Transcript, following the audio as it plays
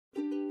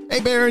Hey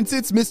parents,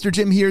 it's Mr.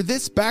 Jim here.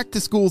 This back to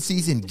school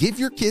season, give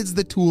your kids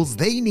the tools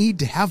they need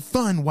to have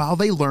fun while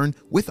they learn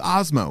with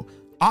Osmo.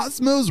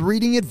 Osmo's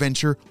Reading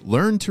Adventure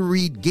Learn to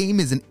Read game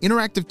is an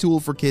interactive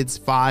tool for kids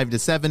 5 to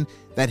 7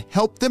 that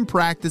help them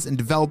practice and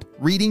develop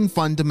reading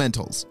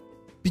fundamentals.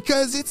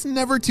 Because it's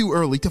never too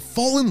early to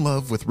fall in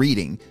love with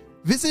reading.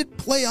 Visit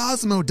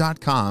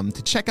playosmo.com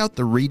to check out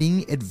the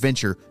Reading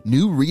Adventure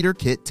new reader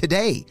kit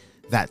today.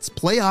 That's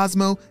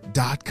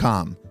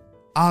playosmo.com.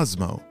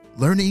 Osmo.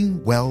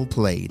 Learning well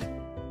played.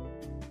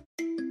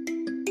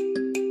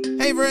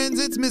 Hey friends,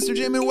 it's Mr.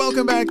 Jim and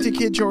welcome back to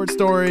Kid Short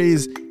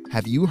Stories.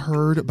 Have you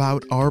heard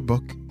about our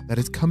book that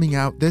is coming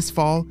out this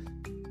fall?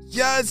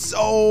 Yes!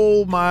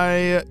 Oh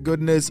my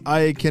goodness,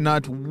 I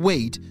cannot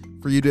wait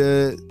for you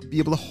to be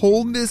able to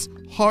hold this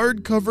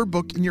hardcover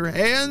book in your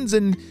hands,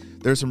 and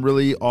there's some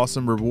really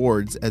awesome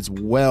rewards as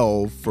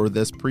well for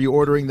this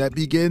pre-ordering that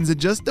begins in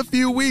just a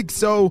few weeks.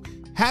 So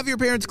have your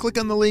parents click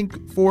on the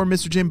link for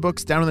Mr. Jim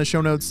books down in the show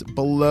notes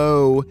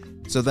below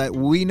so that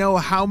we know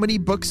how many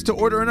books to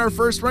order in our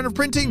first run of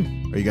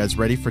printing. Are you guys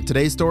ready for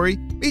today's story?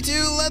 Me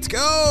too, let's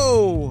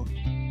go!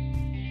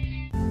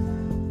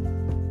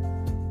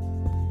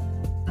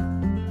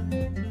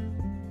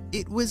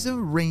 It was a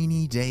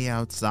rainy day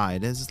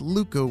outside as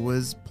Luca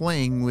was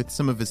playing with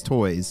some of his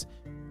toys.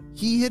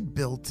 He had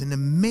built an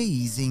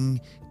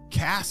amazing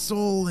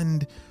castle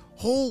and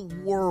whole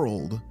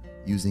world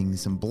using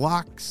some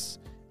blocks,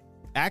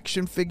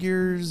 action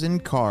figures,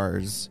 and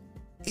cars.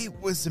 It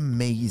was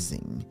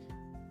amazing.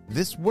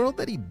 This world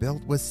that he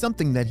built was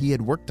something that he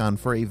had worked on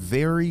for a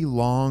very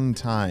long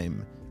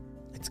time.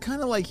 It's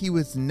kind of like he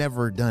was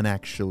never done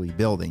actually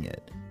building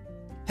it.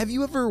 Have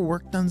you ever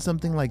worked on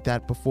something like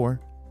that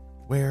before?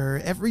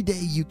 Where every day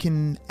you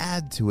can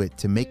add to it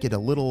to make it a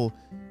little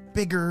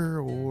bigger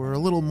or a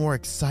little more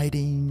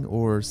exciting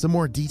or some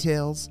more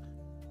details?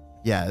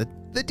 Yeah,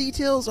 the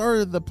details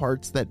are the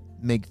parts that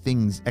make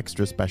things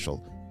extra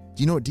special.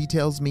 Do you know what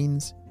details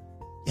means?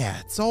 Yeah,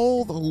 it's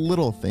all the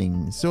little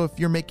things. So if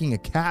you're making a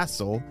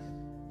castle,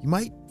 you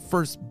might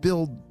first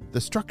build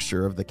the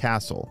structure of the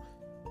castle,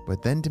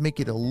 but then to make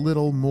it a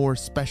little more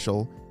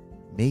special,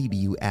 maybe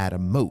you add a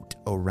moat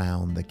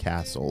around the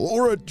castle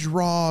or a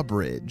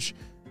drawbridge.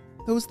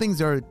 Those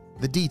things are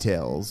the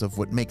details of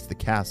what makes the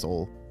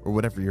castle or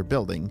whatever you're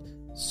building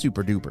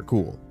super duper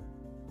cool.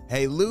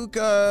 Hey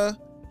Luca,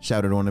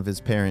 shouted one of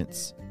his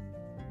parents.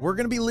 We're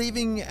going to be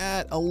leaving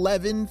at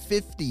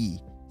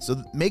 11:50.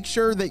 So make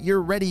sure that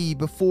you're ready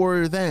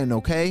before then,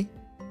 okay?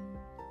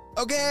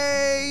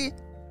 Okay,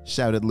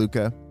 shouted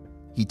Luca.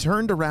 He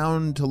turned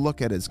around to look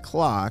at his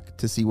clock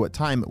to see what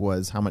time it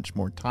was, how much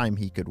more time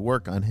he could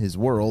work on his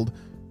world,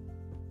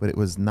 but it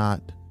was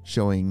not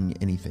showing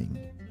anything.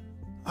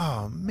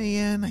 Oh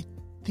man, I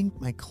think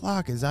my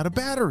clock is out of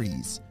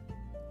batteries.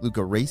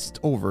 Luca raced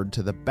over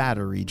to the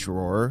battery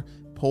drawer,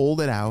 pulled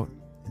it out,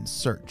 and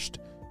searched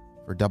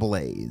for double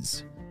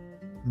A's.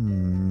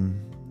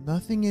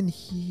 Nothing in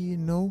here.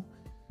 No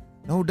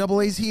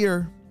double A's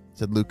here,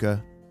 said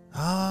Luca.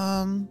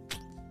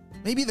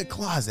 Maybe the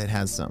closet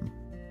has some.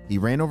 He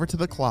ran over to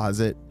the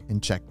closet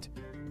and checked.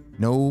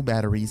 No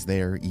batteries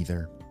there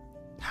either.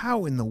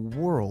 How in the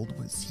world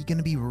was he going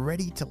to be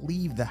ready to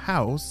leave the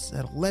house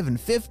at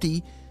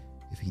 11:50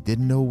 if he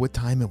didn't know what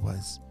time it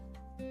was?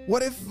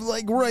 What if,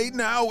 like right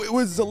now, it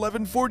was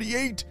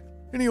 11:48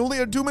 and he only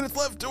had 2 minutes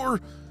left?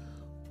 Or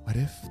what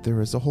if there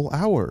was a whole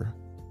hour?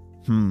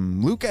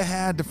 Luca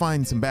had to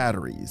find some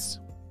batteries.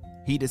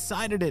 He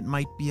decided it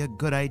might be a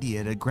good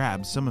idea to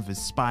grab some of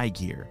his spy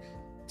gear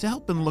to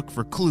help him look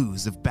for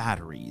clues of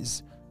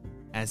batteries.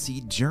 As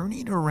he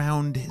journeyed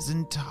around his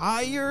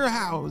entire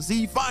house,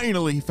 he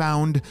finally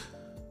found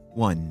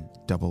one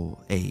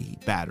double A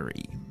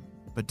battery.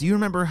 But do you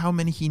remember how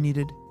many he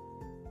needed?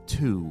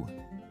 2.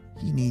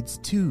 He needs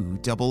 2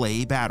 double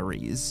A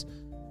batteries.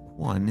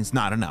 1 is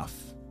not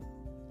enough.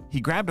 He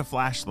grabbed a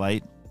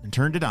flashlight and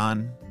turned it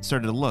on and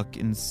started to look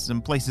in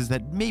some places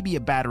that maybe a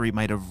battery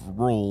might have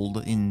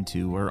rolled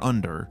into or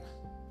under.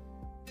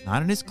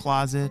 Not in his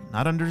closet,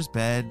 not under his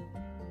bed.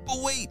 But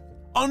wait,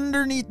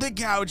 underneath the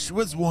couch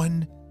was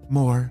 1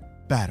 more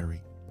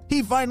battery.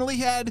 He finally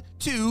had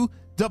 2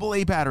 double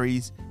A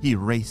batteries. He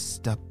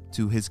raced up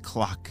to his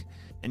clock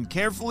and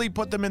carefully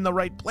put them in the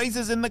right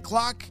places in the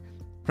clock,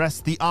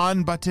 pressed the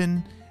on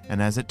button, and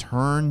as it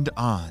turned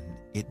on,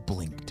 it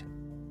blinked.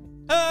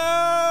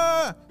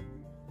 Ah!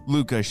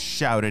 Luca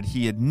shouted.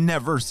 He had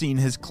never seen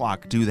his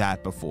clock do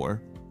that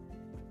before.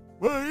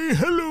 Why,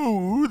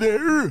 hello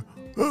there.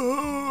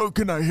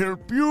 Can I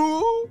help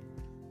you?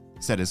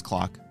 Said his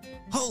clock.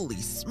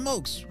 Holy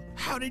smokes,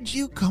 how did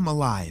you come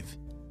alive?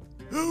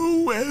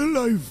 Oh, well,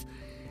 I've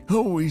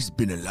always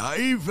been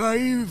alive.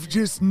 I've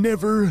just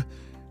never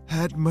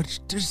had much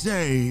to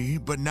say.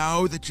 But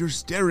now that you're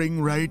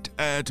staring right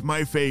at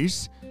my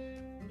face,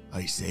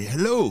 I say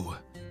hello.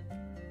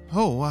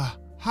 Oh,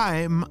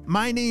 hi,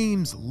 my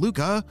name's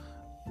Luca.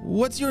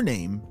 What's your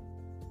name?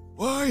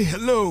 Why,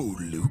 hello,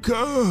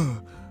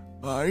 Luca.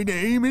 My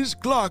name is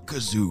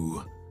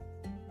Clockazoo.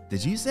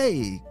 Did you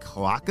say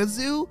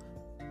Clockazoo?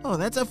 Oh,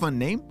 that's a fun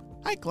name.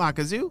 Hi,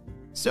 Clockazoo.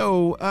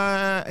 So,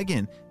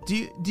 again,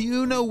 do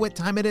you know what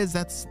time it is?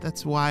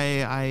 That's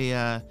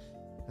why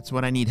that's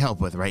what I need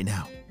help with right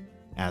now,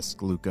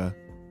 asked Luca.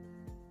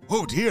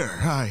 Oh dear,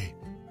 I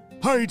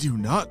do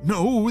not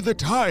know the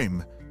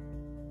time.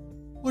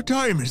 What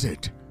time is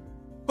it?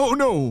 Oh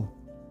no!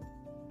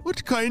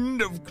 What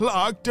kind of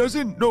clock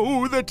doesn't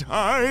know the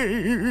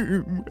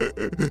time?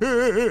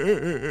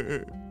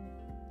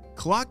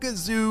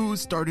 Clockazoo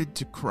started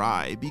to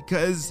cry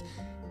because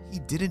he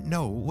didn't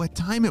know what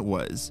time it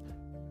was.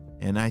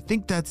 And I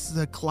think that's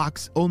the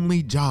clock's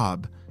only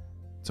job.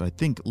 So I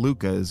think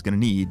Luca is going to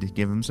need to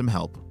give him some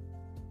help.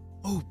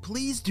 Oh,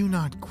 please do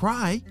not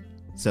cry,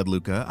 said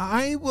Luca.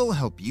 I will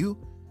help you.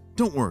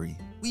 Don't worry.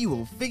 We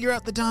will figure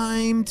out the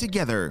time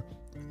together.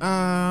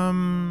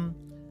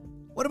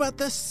 What about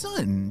the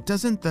sun?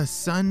 Doesn't the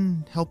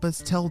sun help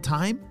us tell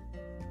time?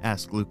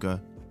 Asked Luca.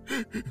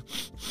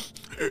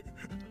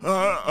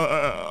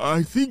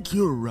 I think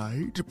you're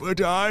right,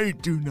 but I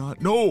do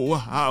not know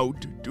how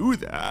to do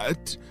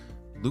that.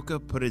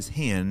 Luca put his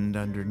hand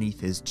underneath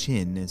his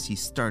chin as he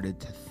started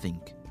to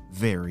think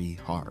very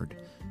hard.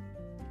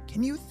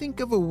 Can you think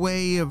of a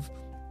way of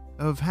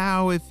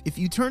how if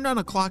you turned on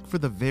a clock for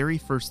the very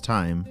first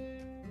time,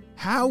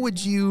 how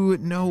would you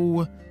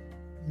know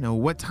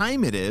what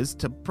time it is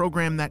to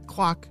program that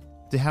clock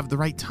to have the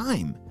right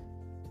time?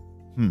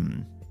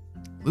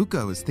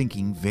 Luca was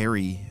thinking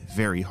very,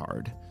 very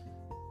hard.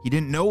 He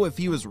didn't know if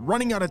he was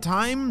running out of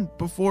time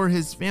before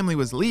his family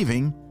was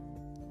leaving,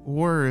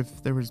 or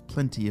if there was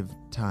plenty of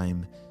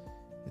time.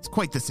 It's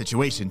quite the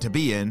situation to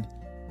be in.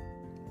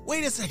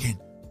 Wait a second.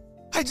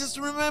 I just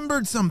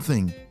remembered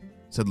something,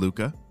 said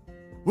Luca.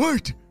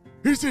 What?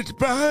 Is it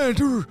bad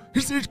or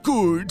is it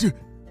good?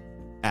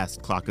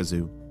 Asked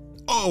Clockazoo.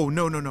 Oh,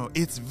 no.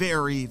 It's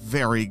very,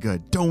 very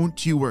good.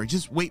 Don't you worry.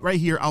 Just wait right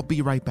here. I'll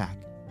be right back.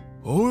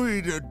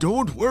 Oh,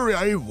 don't worry.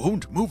 I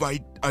won't move. I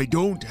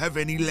don't have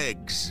any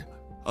legs.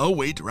 I'll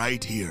wait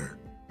right here.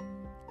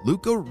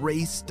 Luca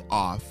raced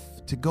off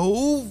to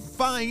go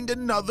find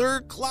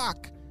another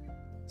clock.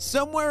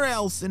 Somewhere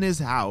else in his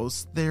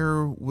house,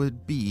 there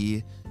would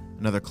be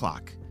another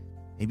clock.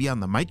 Maybe on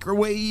the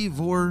microwave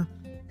or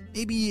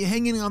maybe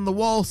hanging on the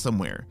wall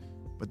somewhere.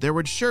 But there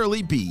would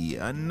surely be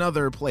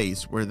another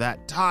place where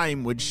that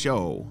time would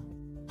show.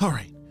 All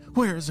right,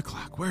 where is the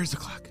clock? Where's the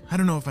clock? I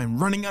don't know if I'm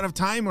running out of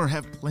time or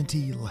have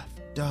plenty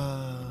left.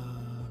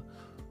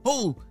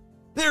 Oh,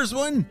 there's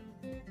one.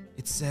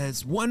 It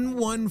says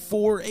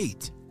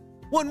 1148.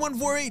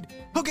 1148.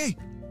 Okay.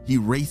 He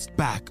raced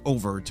back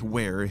over to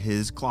where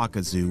his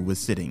Clockazoo was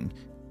sitting.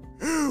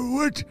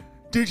 What?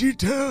 Did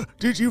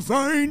you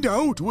find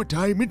out what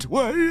time it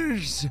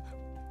was?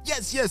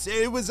 Yes,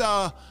 it was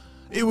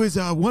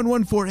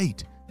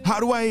 1148. How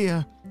do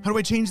I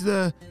change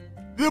the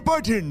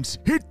buttons?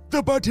 Hit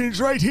the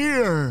buttons right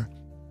here.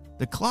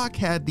 The clock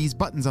had these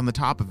buttons on the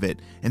top of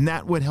it, and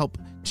that would help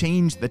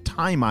change the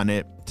time on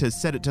it to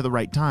set it to the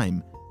right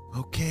time.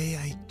 Okay,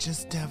 I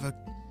just have a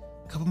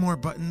couple more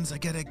buttons. I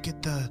gotta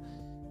get the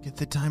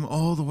time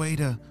all the way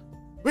to.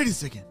 Wait a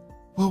second.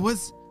 What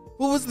was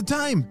the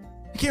time?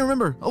 I can't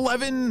remember.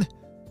 11.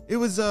 It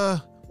was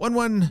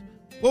 11.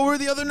 What were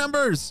the other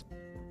numbers?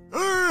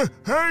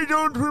 I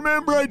don't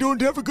remember. I don't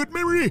have a good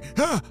memory.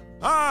 Was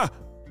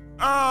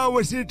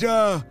it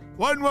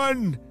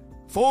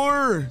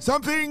 114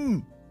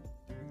 something?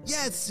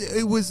 Yes,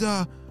 it was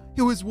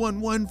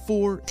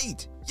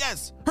 1148.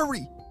 Yes,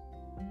 hurry.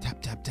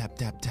 Tap, tap, tap,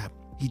 tap, tap.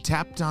 He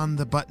tapped on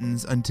the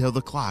buttons until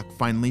the clock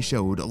finally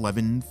showed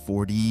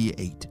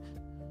 1148.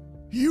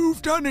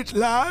 You've done it,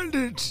 lad.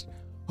 It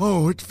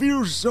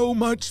feels so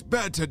much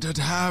better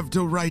to have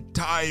the right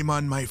time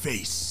on my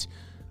face.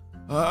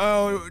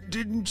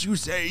 Didn't you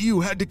say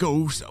you had to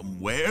go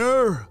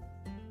somewhere?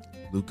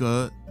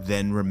 Luca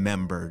then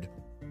remembered.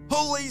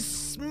 Holy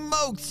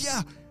smokes,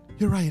 yeah.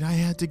 You're right, I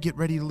had to get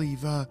ready to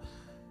leave. It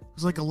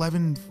was like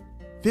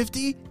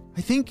 11:50,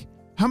 I think.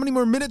 How many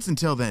more minutes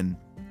until then?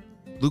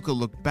 Luca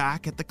looked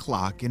back at the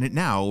clock and it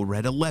now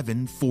read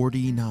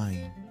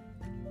 11:49.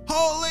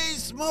 Holy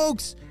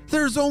smokes!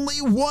 There's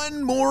only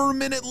one more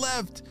minute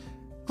left.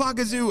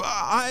 Clockazoo,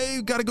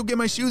 I gotta go get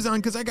my shoes on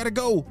because I gotta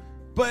go.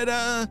 But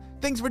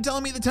thanks for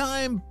telling me the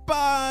time.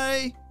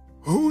 Bye.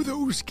 Oh,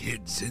 those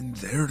kids and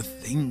their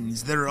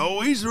things they're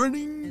always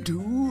running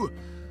to.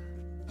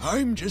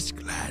 I'm just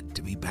glad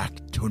to be back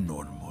to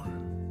normal.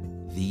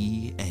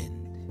 The end.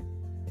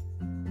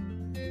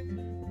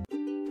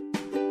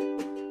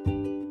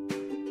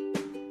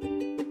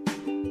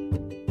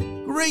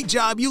 Great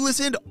job. You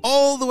listened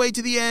all the way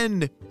to the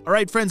end. All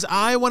right, friends,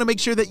 I want to make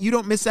sure that you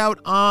don't miss out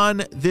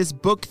on this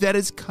book that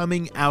is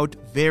coming out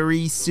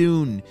very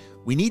soon.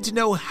 We need to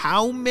know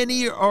how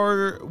many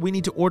we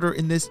need to order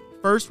in this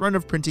first run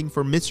of printing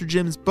for Mr.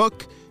 Jim's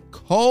book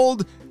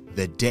called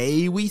The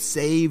Day We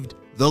Saved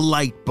the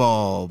Light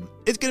Bulb.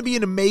 It's going to be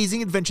an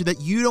amazing adventure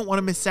that you don't want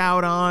to miss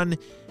out on.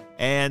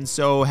 And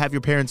so have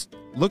your parents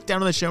look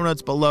down in the show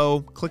notes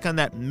below, click on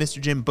that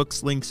Mr. Jim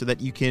Books link so that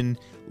you can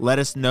let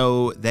us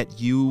know that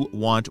you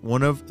want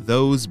one of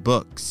those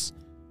books.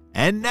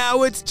 And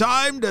now it's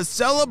time to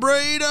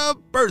celebrate a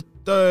birthday.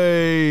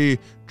 birthday.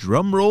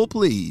 Drum roll,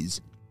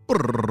 please.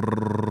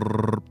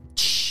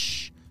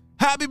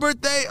 Happy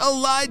birthday,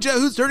 Elijah,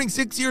 who's turning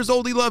 6 years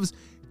old. He loves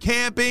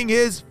camping.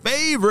 His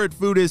favorite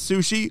food is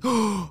sushi.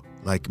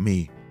 Like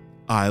me,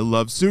 I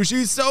love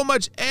sushi so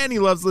much, and he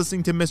loves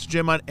listening to Mr.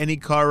 Jim on any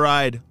car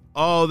ride.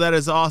 Oh, that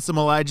is awesome,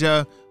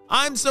 Elijah.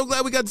 I'm so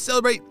glad we got to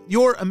celebrate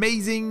your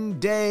amazing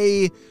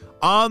day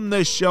on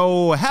the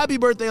show. Happy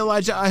birthday,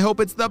 Elijah. I hope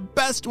it's the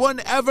best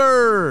one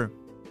ever.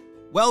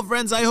 Well,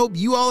 friends, I hope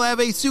you all have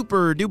a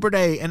super duper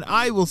day, and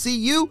I will see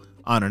you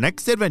on our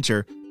next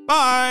adventure.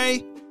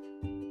 Bye.